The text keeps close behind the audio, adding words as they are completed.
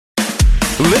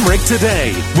Limerick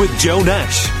Today with Joe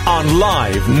Nash on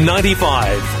Live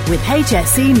 95. With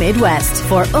HSE Midwest.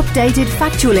 For updated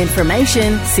factual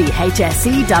information, see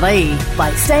hse.ie.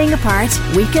 By staying apart,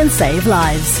 we can save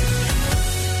lives.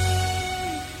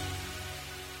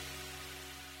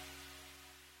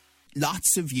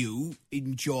 Lots of you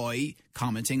enjoy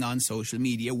commenting on social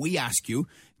media. We ask you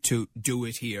to do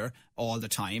it here all the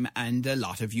time, and a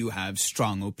lot of you have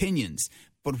strong opinions.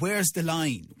 But where's the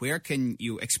line? Where can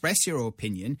you express your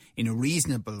opinion in a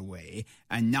reasonable way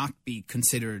and not be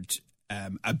considered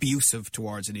abusive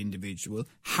towards an individual,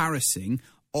 harassing,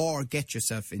 or get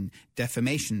yourself in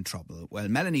defamation trouble? Well,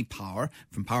 Melanie Power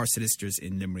from Power Solicitors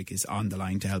in Limerick is on the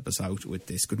line to help us out with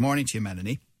this. Good morning to you,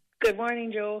 Melanie. Good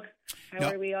morning, Joe.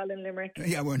 How are we all in Limerick?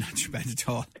 Yeah, we're not too bad at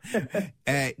all.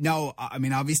 No, I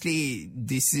mean, obviously,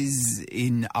 this is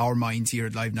in our minds here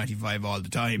at Live 95 all the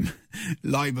time.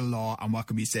 Libel law and what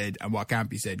can be said and what can't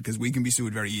be said, because we can be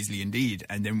sued very easily indeed.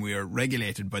 And then we're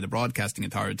regulated by the Broadcasting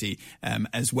Authority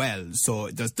as well. So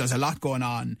there's a lot going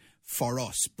on for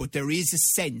us. But there is a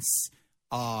sense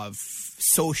of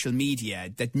social media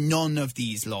that none of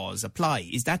these laws apply.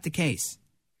 Is that the case?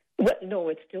 Well, no,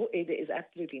 it is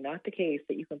absolutely not the case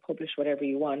that you can publish whatever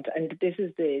you want. And this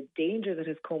is the danger that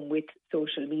has come with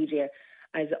social media.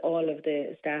 As all of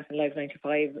the staff in Live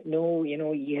 95 know,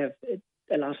 you have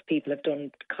a lot of people have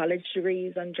done college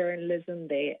degrees on journalism.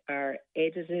 They are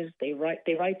edited. They write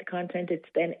the content. It's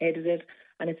then edited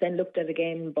and it's then looked at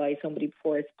again by somebody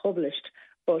before it's published.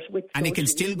 But and it can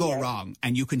still go wrong,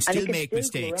 and you can still make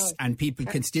mistakes, and people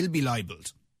can still be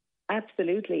libelled.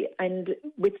 Absolutely. And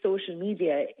with social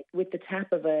media, with the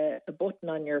tap of a button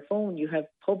on your phone, you have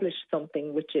published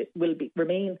something which it will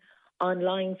remain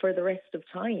online for the rest of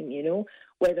time,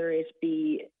 whether it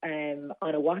be on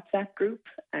a WhatsApp group,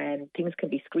 and things can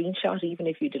be screenshot even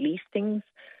if you delete things.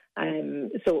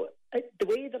 So the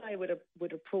way that I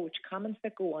would approach comments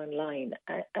that go online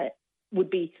would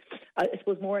be, I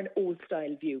suppose, more an old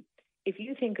style view. If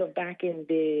you think of back in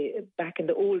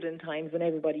the olden times when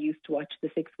everybody used to watch the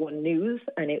 6-1 news,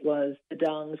 and it was the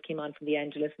Dongs came on from the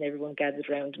Angelus and everyone gathered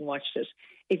around and watched it.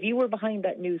 If you were behind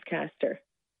that newscaster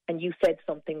and you said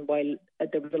something while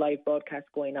there was a live broadcast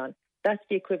going on, that's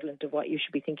the equivalent of what you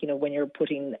should be thinking of when you're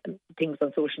putting things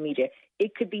on social media.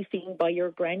 It could be seen by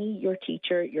your granny, your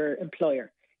teacher, your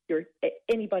employer,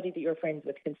 anybody that you're friends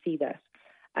with can see that.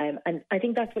 And I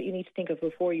think that's what you need to think of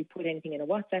before you put anything in a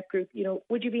WhatsApp group.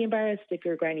 Would you be embarrassed if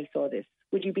your granny saw this?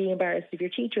 Would you be embarrassed if your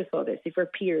teacher saw this, if your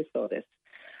peers saw this?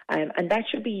 And that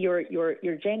should be your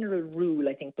general rule,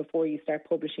 I think, before you start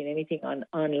publishing anything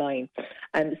online.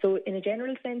 So in a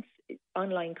general sense,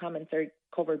 online comments are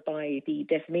covered by the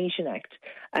Defamation Act.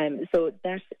 So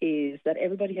that is that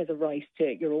everybody has a right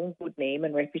to your own good name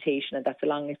and reputation, and that's a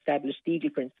long-established legal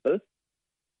principle.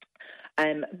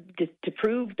 To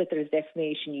prove that there is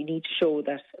defamation, you need to show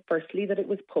that, firstly, that it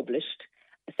was published.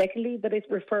 Secondly, that it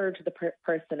referred to the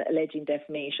person alleging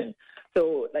defamation.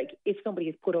 So, if somebody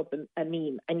has put up a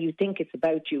meme and you think it's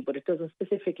about you, but it doesn't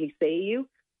specifically say you,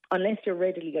 unless you're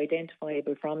readily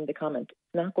identifiable from the comment,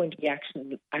 it's not going to be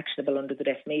actionable under the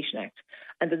Defamation Act.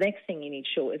 And the next thing you need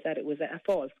to show is that it was a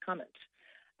false comment.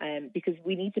 Because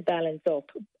we need to balance up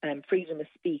freedom of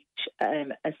speech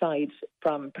aside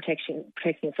from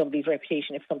protecting somebody's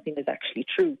reputation if something is actually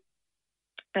true.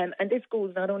 And this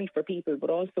goes not only for people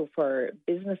but also for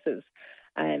businesses.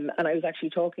 And I was actually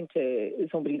talking to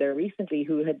somebody there recently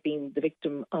who had been the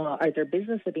victim, or their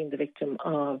business had been the victim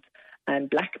of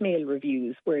blackmail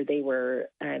reviews where they were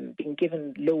being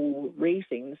given low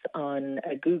ratings on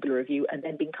a Google review and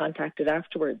then being contacted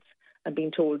afterwards and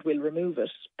being told we'll remove it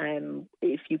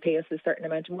if you pay us a certain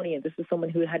amount of money. And this is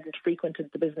someone who hadn't frequented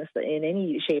the business in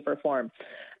any shape or form.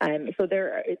 So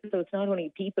it's not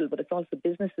only people, but it's also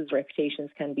businesses' reputations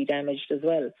can be damaged as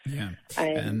well. Yeah.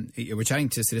 We're chatting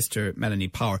to Solicitor Melanie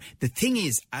Power. The thing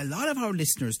is, a lot of our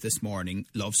listeners this morning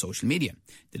love social media.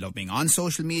 They love being on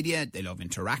social media. They love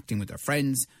interacting with their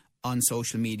friends on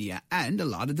social media. And a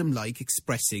lot of them like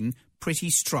expressing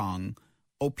pretty strong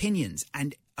opinions.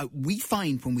 And we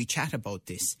find when we chat about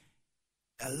this,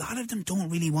 a lot of them don't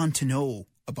really want to know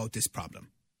about this problem.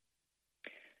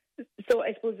 So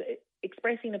I suppose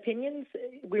expressing opinions,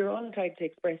 we're all entitled to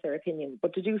express our opinion,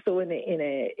 but to do so in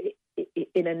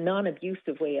a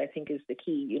non-abusive way, I think, is the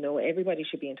key. Everybody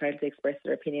should be entitled to express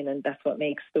their opinion, and that's what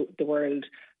makes the world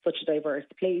such a diverse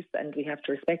place, and we have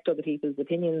to respect other people's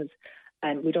opinions.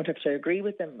 And we don't have to agree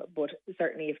with them, but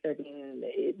certainly if they're being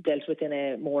dealt with in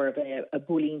a more of a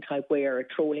bullying type way or a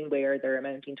trolling way, or they're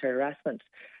amounting to harassment,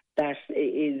 that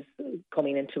is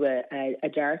coming into a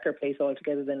darker place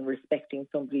altogether than respecting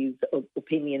somebody's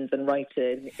opinions and right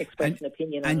to express an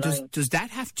opinion online. And does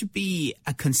that have to be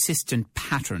a consistent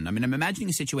pattern? I mean, I'm imagining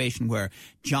a situation where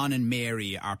John and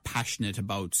Mary are passionate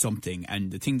about something,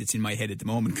 and the thing that's in my head at the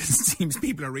moment, because it seems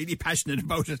people are really passionate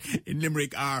about it in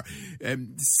Limerick, are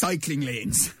cycling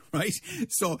lanes, right?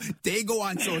 So they go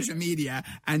on social media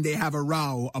and they have a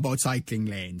row about cycling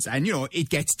lanes, and, you know, it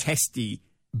gets testy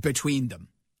between them.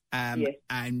 Yes.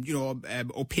 And, you know,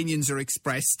 opinions are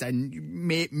expressed, and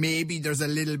maybe there's a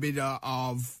little bit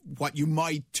of what you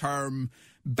might term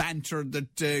banter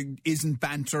that isn't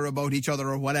banter about each other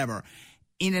or whatever.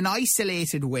 In an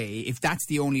isolated way, if that's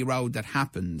the only row that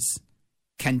happens,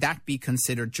 can that be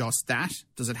considered just that?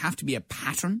 Does it have to be a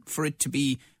pattern for it to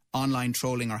be online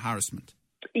trolling or harassment?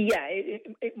 Yeah,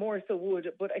 it more so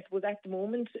would. But I suppose at the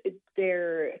moment,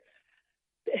 there's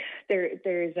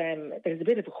a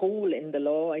bit of a hole in the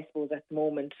law, I suppose, at the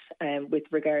moment with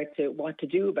regard to what to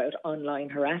do about online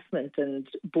harassment and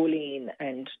bullying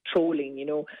and trolling, you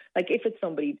know. Like if it's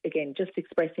somebody, again, just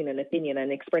expressing an opinion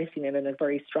and expressing it in a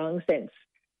very strong sense,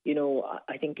 you know,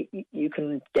 I think you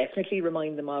can definitely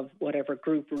remind them of whatever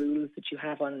group rules that you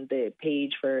have on the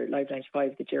page for Live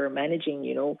 95 that you're managing,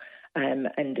 you know,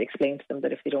 and explain to them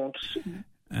that if they don't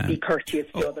be courteous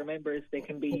to other members, they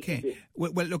can be... Okay.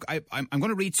 Well, look, I'm going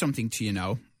to read something to you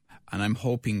now, and I'm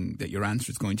hoping that your answer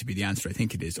is going to be the answer I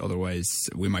think it is. Otherwise,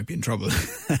 we might be in trouble.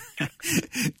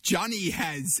 Johnny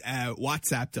has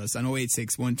WhatsApped us on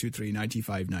 086 123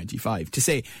 95 95 to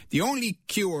say the only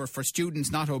cure for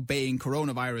students not obeying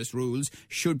coronavirus rules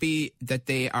should be that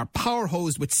they are power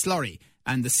hosed with slurry,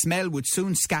 and the smell would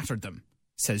soon scatter them,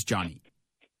 says Johnny.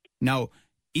 Now,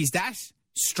 is that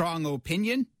strong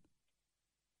opinion?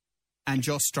 And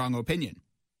just strong opinion.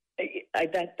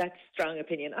 That's strong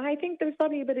opinion. I think there's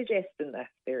probably a bit of jest in that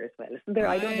there as well, isn't there?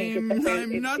 I don't think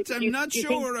I'm not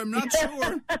sure.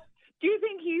 Do you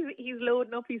think he's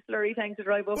loading up his slurry tank to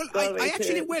drive up? Well, I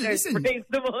actually will. Listen,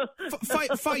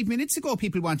 5 minutes ago,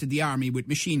 people wanted the army with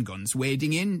machine guns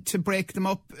wading in to break them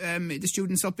up, the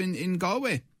students up in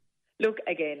Galway. Look,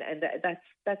 again, and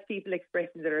that's people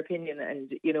expressing their opinion,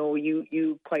 and, you know,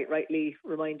 you quite rightly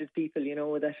reminded people, you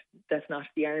know, that that's not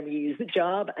the army's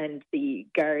job, and the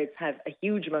guards have a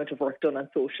huge amount of work done on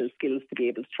social skills to be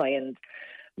able to try and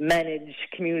manage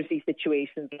community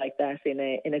situations like that in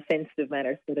a sensitive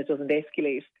manner so that it doesn't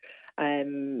escalate.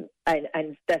 And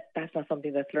that's not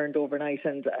something that's learned overnight,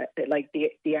 and like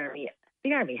the army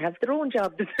have their own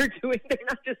job that they're doing. They're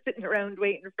not just sitting around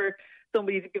waiting for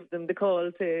somebody to give them the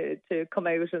call to come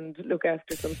out and look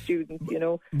after some students, you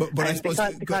know. But I suppose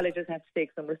the colleges have to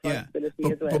take some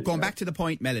responsibility as well. But going back to the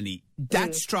point, Melanie,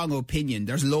 that strong opinion,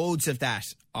 there's loads of that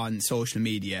on social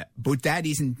media, but that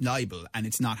isn't libel and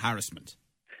it's not harassment.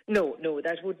 No,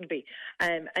 that wouldn't be.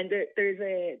 And there's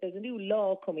a new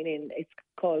law coming in. It's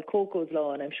called Coco's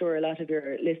Law, and I'm sure a lot of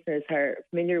your listeners are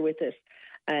familiar with it.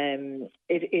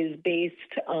 It is based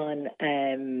on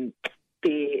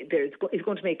it's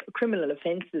going to make criminal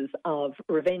offences of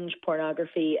revenge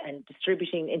pornography and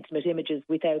distributing intimate images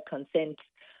without consent,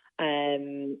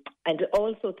 and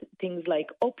also things like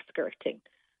upskirting.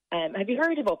 Have you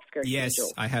heard of upskirting? Yes, Joe?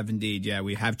 I have indeed. Yeah,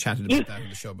 we have chatted about that on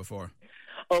the show before.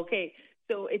 Okay.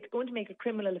 So it's going to make a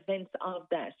criminal offence of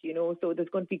that, you know, so there's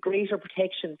going to be greater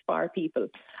protections for people.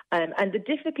 And the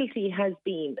difficulty has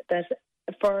been that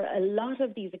for a lot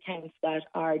of these accounts that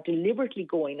are deliberately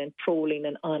going and trolling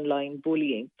and online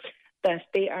bullying, that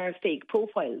they are fake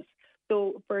profiles.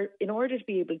 So in order to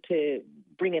be able to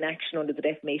bring an action under the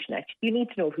Defamation Act, you need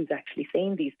to know who's actually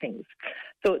saying these things.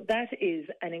 So that is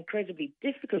an incredibly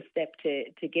difficult step to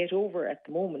get over at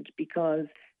the moment, because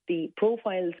the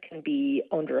profiles can be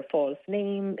under a false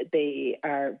name. They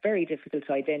are very difficult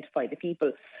to identify the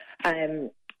people.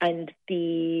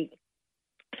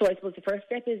 So I suppose the first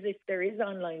step is, if there is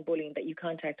online bullying, that you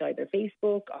contact either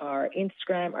Facebook or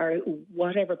Instagram or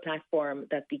whatever platform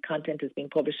that the content is being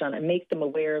published on, and make them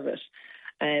aware of it.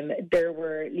 There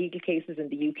were legal cases in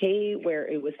the UK where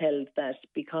it was held that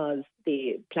because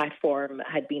the platform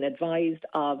had been advised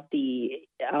of the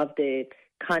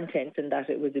content and that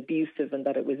it was abusive and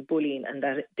that it was bullying and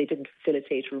that they didn't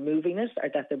facilitate removing it, or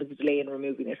that there was a delay in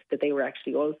removing it, that they were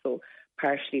actually also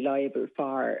partially liable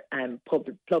for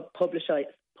publicising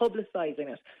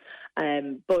it.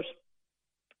 But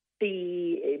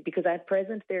because at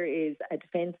present there is a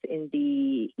defence in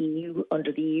the EU,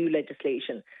 under the EU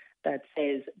legislation, that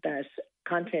says that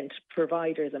content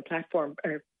providers and platform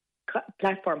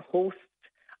hosts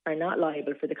are not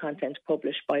liable for the content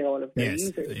published by all of their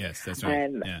users. Yes, that's right.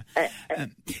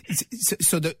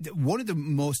 So one of the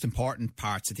most important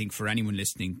parts, I think, for anyone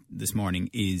listening this morning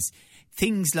is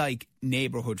things like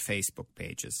neighbourhood Facebook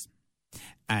pages.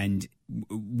 And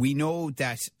we know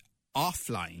that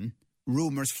offline,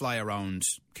 rumours fly around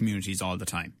communities all the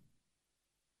time.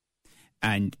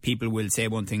 And people will say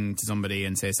one thing to somebody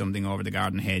and say something over the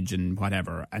garden hedge and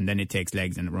whatever, and then it takes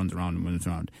legs and it runs around and runs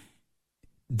around.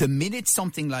 The minute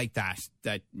something like that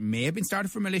may have been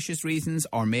started for malicious reasons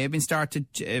or may have been started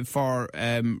for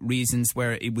reasons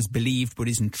where it was believed but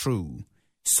isn't true,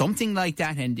 something like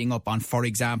that ending up on, for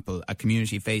example, a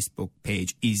community Facebook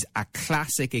page is a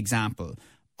classic example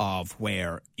of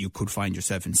where you could find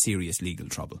yourself in serious legal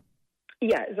trouble.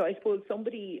 Yeah, so I suppose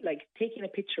somebody, like, taking a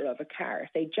picture of a car,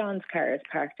 say John's car is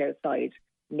parked outside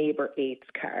neighbour 8's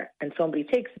car, and somebody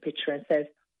takes a picture and says,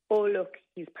 oh, look,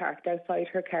 he's parked outside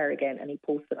her car again, and he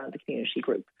posts it on the community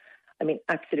group. I mean,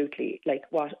 absolutely. Like,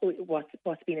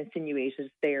 what's being insinuated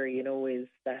there, is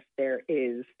that there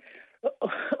is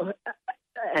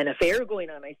an affair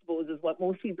going on, I suppose, is what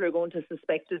most people are going to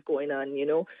suspect is going on,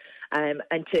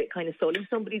 and to kind of sully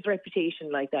somebody's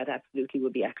reputation like that absolutely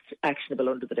would be actionable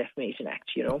under the Defamation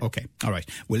Act, Okay, all right.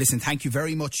 Well, listen, thank you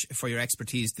very much for your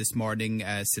expertise this morning,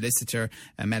 Solicitor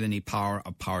Melanie Power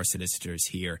of Power Solicitors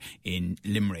here in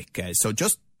Limerick. So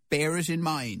just bear it in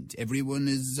mind. Everyone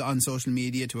is on social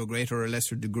media to a greater or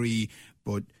lesser degree,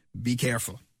 but be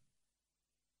careful.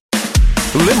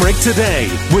 Limerick Today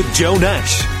with Joe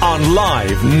Nash on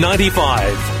Live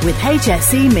 95. With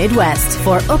HSE Midwest.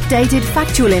 For updated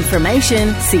factual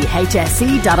information, see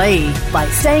hse.ie. By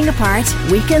staying apart,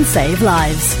 we can save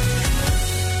lives.